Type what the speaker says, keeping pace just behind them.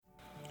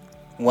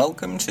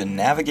Welcome to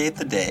Navigate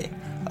the Day,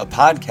 a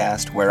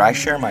podcast where I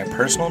share my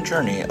personal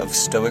journey of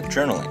Stoic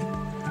journaling.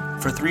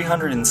 For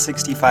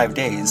 365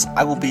 days,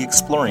 I will be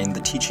exploring the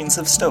teachings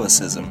of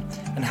Stoicism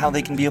and how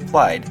they can be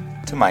applied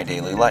to my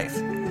daily life.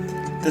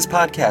 This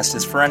podcast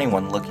is for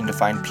anyone looking to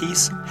find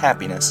peace,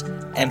 happiness,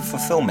 and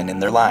fulfillment in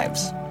their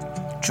lives.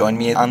 Join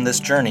me on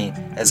this journey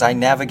as I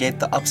navigate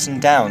the ups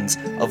and downs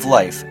of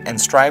life and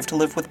strive to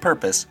live with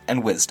purpose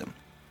and wisdom.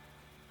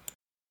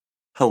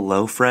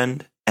 Hello,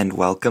 friend, and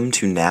welcome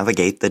to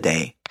Navigate the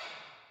Day.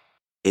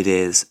 It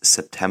is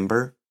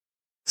September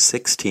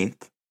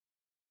 16th,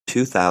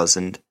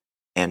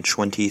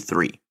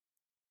 2023.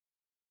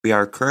 We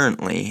are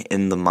currently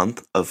in the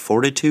month of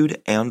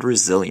fortitude and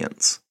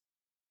resilience,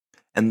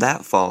 and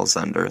that falls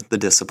under the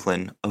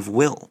discipline of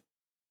will.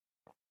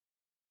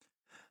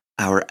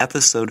 Our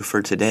episode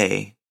for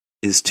today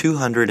is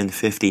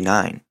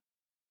 259.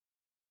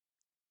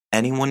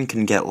 Anyone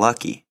can get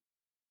lucky.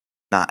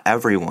 Not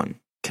everyone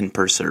can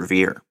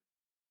persevere.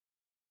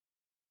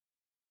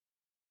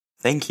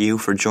 Thank you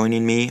for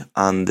joining me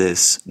on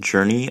this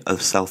journey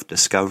of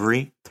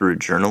self-discovery through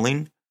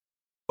journaling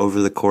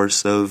over the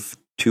course of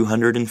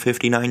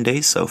 259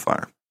 days so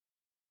far.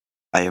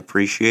 I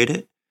appreciate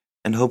it,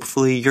 and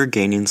hopefully you're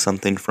gaining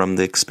something from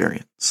the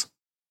experience.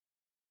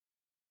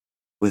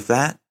 With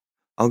that,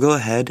 I'll go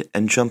ahead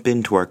and jump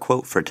into our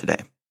quote for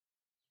today.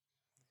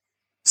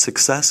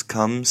 Success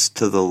comes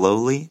to the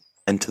lowly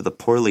and to the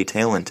poorly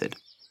talented,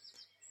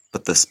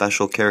 but the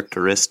special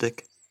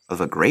characteristic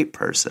of a great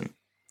person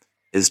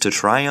is to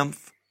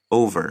triumph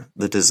over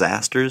the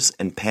disasters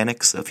and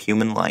panics of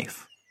human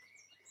life.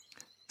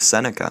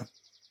 Seneca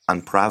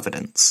on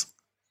Providence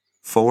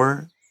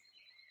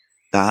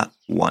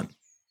 4.1.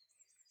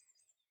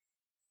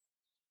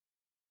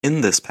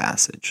 In this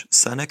passage,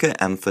 Seneca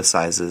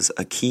emphasizes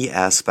a key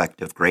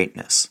aspect of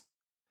greatness,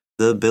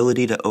 the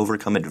ability to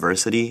overcome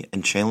adversity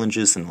and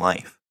challenges in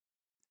life.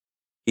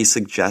 He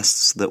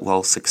suggests that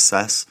while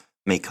success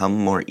may come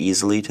more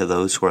easily to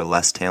those who are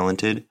less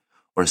talented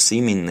or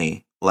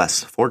seemingly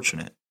less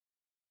fortunate,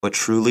 what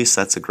truly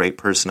sets a great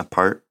person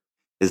apart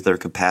is their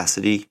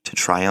capacity to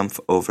triumph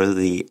over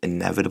the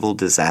inevitable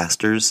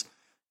disasters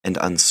and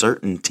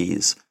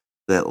uncertainties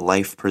that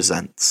life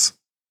presents.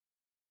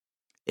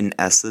 In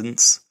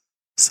essence,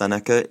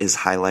 Seneca is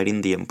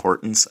highlighting the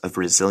importance of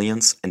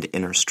resilience and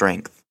inner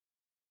strength.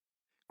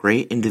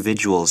 Great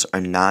individuals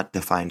are not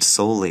defined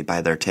solely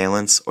by their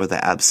talents or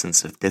the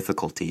absence of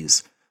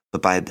difficulties,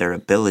 but by their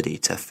ability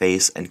to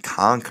face and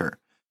conquer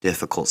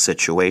difficult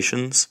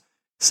situations,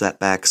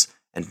 setbacks,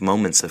 and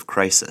moments of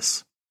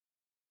crisis.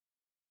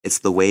 It's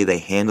the way they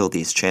handle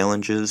these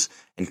challenges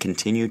and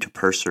continue to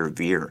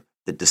persevere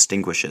that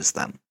distinguishes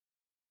them.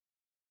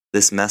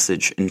 This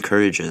message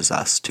encourages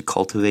us to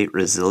cultivate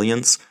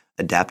resilience,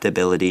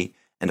 adaptability,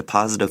 and a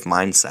positive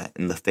mindset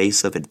in the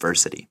face of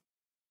adversity.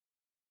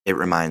 It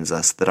reminds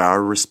us that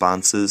our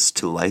responses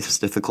to life's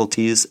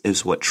difficulties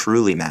is what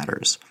truly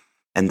matters,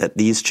 and that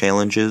these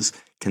challenges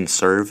can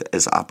serve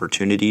as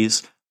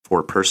opportunities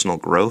for personal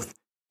growth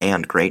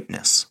and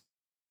greatness.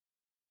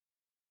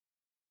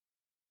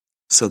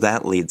 So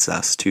that leads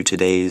us to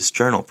today's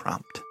journal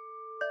prompt.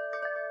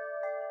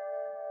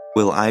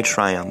 Will I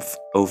triumph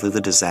over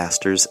the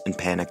disasters and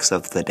panics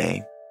of the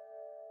day?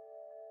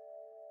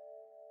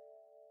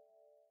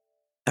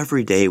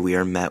 Every day we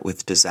are met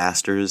with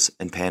disasters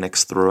and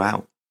panics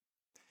throughout.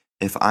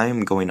 If I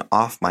am going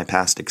off my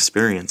past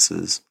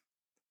experiences,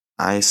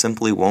 I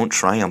simply won't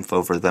triumph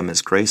over them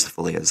as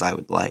gracefully as I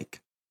would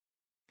like.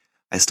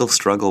 I still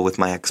struggle with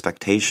my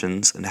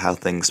expectations and how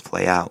things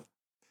play out.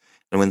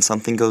 And when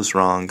something goes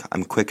wrong,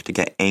 I'm quick to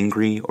get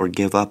angry or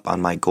give up on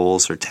my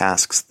goals or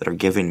tasks that are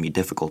giving me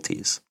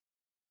difficulties.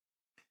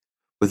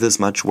 With as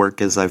much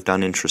work as I've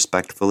done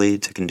introspectively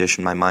to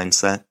condition my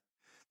mindset,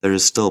 there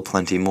is still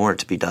plenty more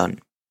to be done.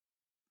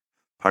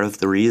 Part of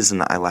the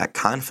reason I lack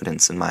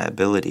confidence in my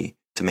ability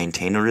to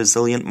maintain a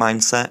resilient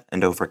mindset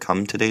and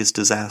overcome today's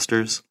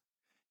disasters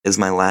is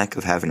my lack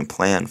of having a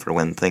plan for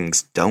when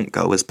things don't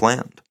go as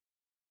planned.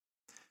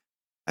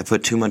 I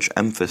put too much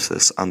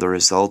emphasis on the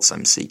results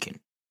I'm seeking.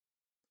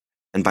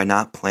 And by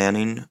not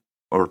planning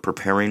or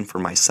preparing for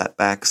my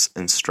setbacks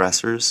and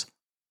stressors,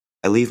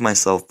 I leave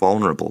myself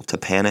vulnerable to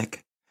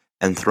panic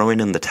and throwing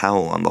in the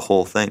towel on the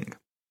whole thing.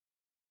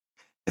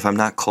 If I'm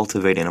not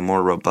cultivating a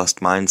more robust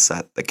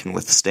mindset that can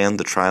withstand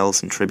the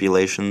trials and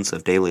tribulations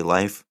of daily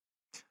life,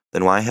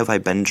 then why have I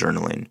been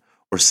journaling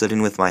or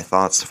sitting with my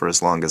thoughts for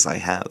as long as I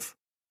have?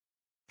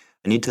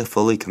 I need to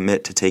fully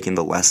commit to taking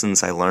the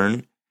lessons I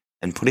learn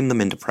and putting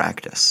them into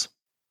practice.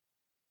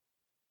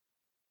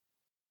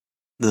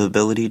 The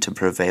ability to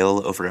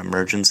prevail over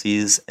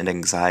emergencies and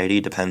anxiety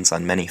depends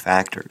on many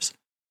factors,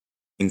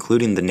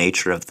 including the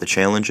nature of the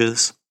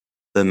challenges,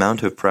 the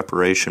amount of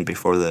preparation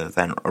before the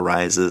event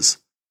arises,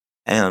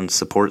 and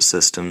support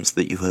systems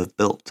that you have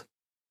built.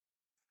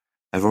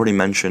 I've already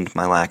mentioned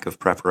my lack of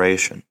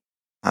preparation.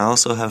 I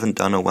also haven't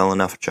done a well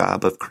enough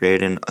job of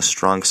creating a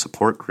strong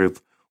support group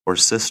or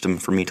system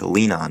for me to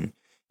lean on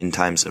in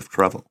times of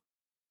trouble.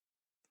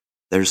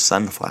 There's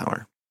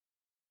Sunflower.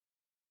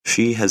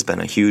 She has been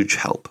a huge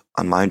help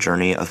on my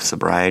journey of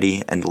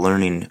sobriety and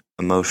learning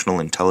emotional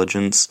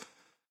intelligence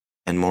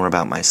and more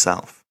about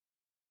myself.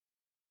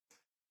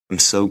 I'm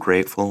so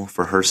grateful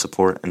for her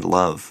support and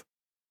love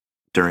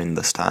during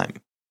this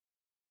time.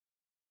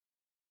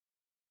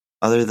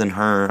 Other than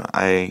her,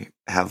 I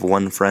have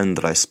one friend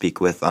that I speak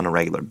with on a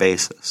regular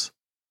basis.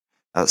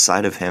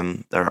 Outside of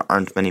him, there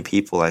aren't many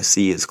people I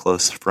see as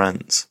close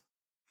friends.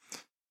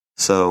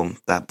 So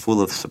that pool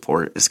of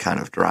support is kind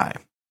of dry.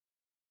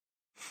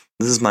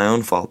 This is my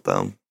own fault,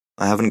 though.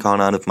 I haven't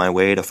gone out of my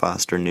way to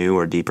foster new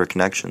or deeper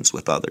connections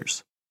with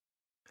others.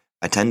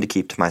 I tend to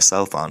keep to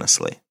myself,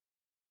 honestly,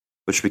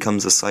 which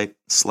becomes a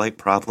slight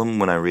problem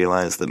when I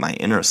realize that my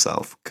inner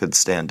self could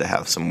stand to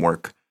have some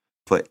work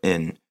put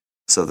in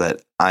so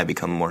that I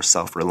become more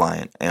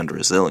self-reliant and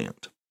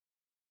resilient.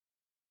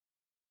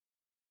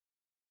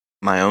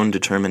 My own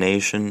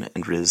determination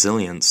and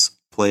resilience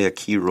play a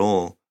key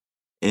role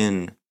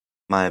in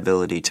my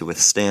ability to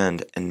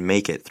withstand and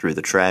make it through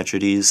the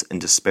tragedies and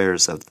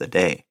despairs of the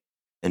day,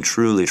 and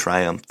truly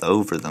triumph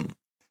over them,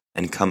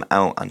 and come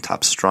out on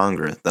top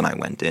stronger than I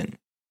went in.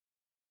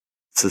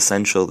 It's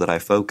essential that I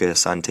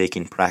focus on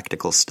taking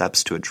practical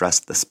steps to address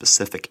the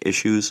specific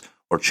issues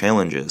or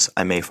challenges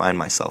I may find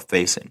myself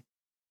facing.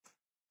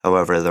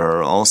 However, there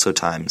are also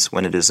times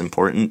when it is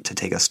important to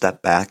take a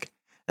step back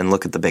and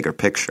look at the bigger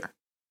picture.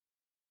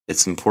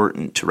 It's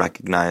important to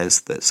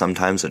recognize that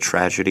sometimes a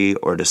tragedy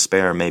or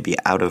despair may be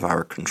out of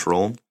our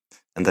control,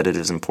 and that it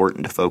is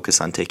important to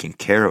focus on taking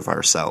care of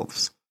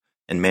ourselves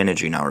and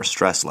managing our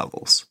stress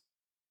levels.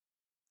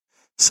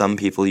 Some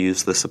people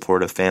use the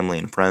support of family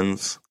and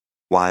friends,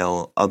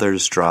 while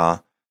others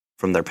draw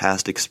from their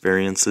past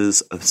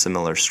experiences of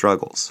similar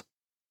struggles.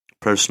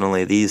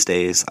 Personally, these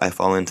days, I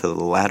fall into the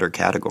latter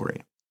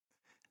category.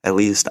 At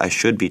least I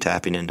should be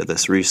tapping into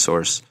this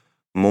resource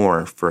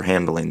more for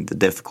handling the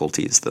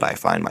difficulties that I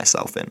find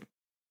myself in,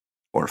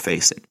 or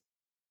facing.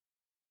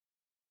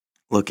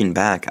 Looking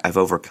back, I've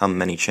overcome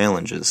many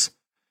challenges,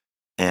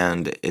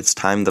 and it's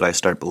time that I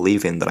start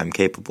believing that I'm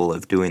capable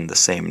of doing the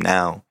same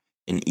now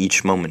in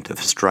each moment of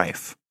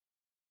strife.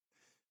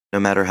 No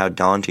matter how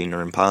daunting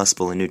or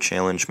impossible a new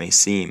challenge may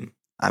seem,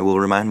 I will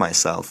remind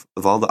myself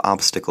of all the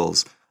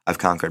obstacles I've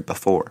conquered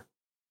before.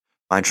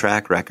 My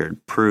track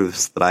record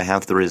proves that I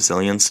have the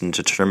resilience and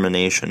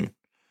determination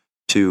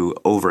to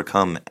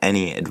overcome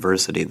any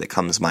adversity that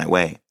comes my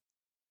way.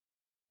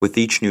 With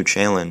each new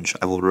challenge,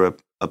 I will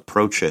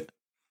approach it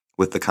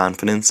with the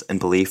confidence and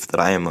belief that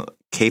I am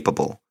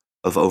capable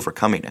of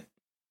overcoming it,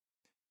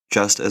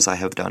 just as I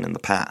have done in the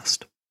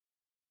past.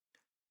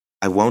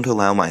 I won't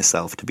allow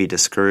myself to be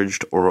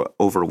discouraged or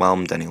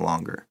overwhelmed any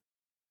longer.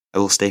 I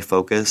will stay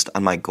focused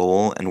on my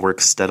goal and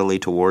work steadily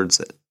towards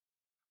it.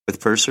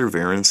 With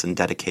perseverance and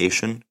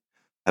dedication,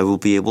 I will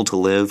be able to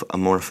live a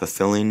more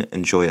fulfilling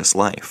and joyous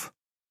life.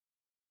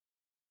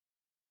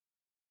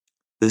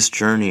 This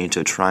journey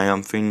to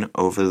triumphing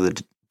over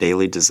the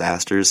daily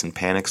disasters and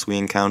panics we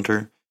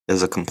encounter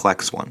is a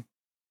complex one,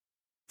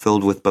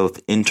 filled with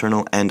both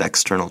internal and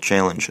external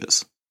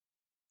challenges.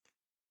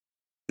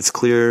 It's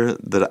clear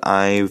that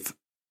I've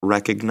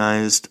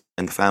recognized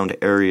and found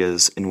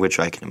areas in which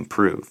I can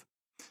improve,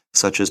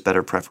 such as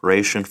better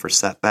preparation for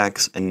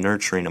setbacks and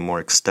nurturing a more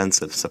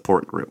extensive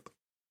support group.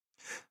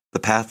 The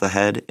path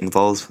ahead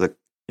involves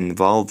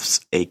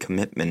a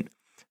commitment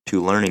to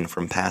learning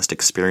from past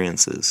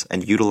experiences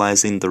and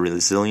utilizing the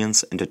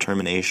resilience and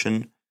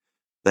determination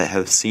that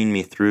have seen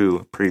me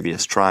through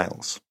previous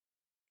trials.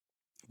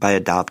 By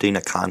adopting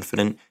a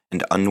confident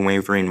and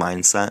unwavering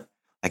mindset,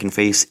 I can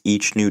face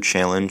each new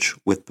challenge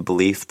with the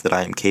belief that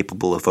I am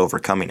capable of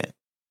overcoming it.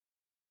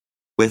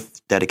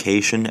 With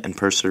dedication and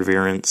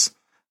perseverance,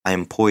 I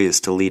am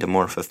poised to lead a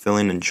more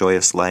fulfilling and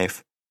joyous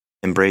life,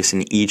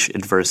 embracing each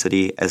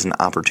adversity as an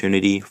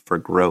opportunity for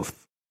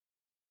growth.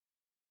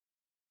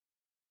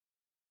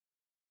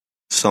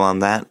 So on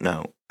that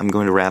note, I'm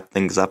going to wrap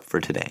things up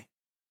for today,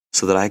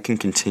 so that I can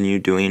continue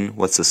doing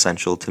what's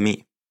essential to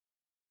me.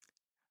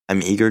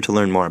 I'm eager to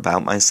learn more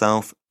about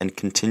myself and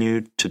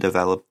continue to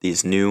develop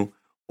these new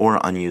or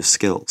unused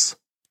skills.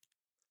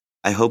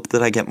 I hope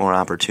that I get more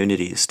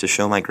opportunities to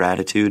show my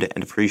gratitude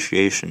and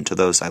appreciation to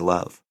those I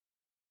love.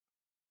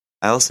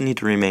 I also need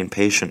to remain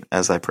patient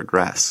as I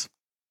progress,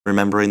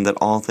 remembering that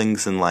all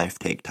things in life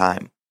take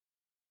time.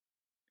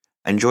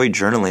 I enjoy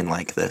journaling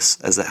like this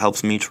as it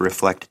helps me to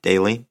reflect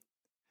daily,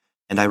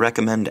 and I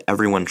recommend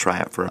everyone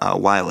try it for a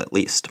while at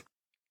least.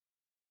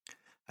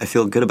 I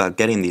feel good about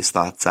getting these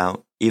thoughts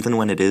out, even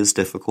when it is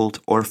difficult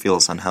or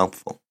feels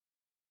unhelpful.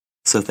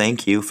 So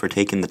thank you for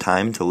taking the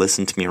time to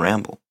listen to me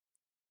ramble.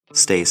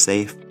 Stay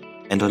safe,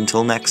 and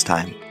until next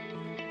time,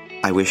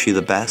 I wish you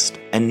the best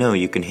and know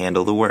you can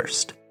handle the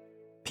worst.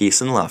 Peace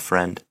and love,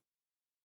 friend.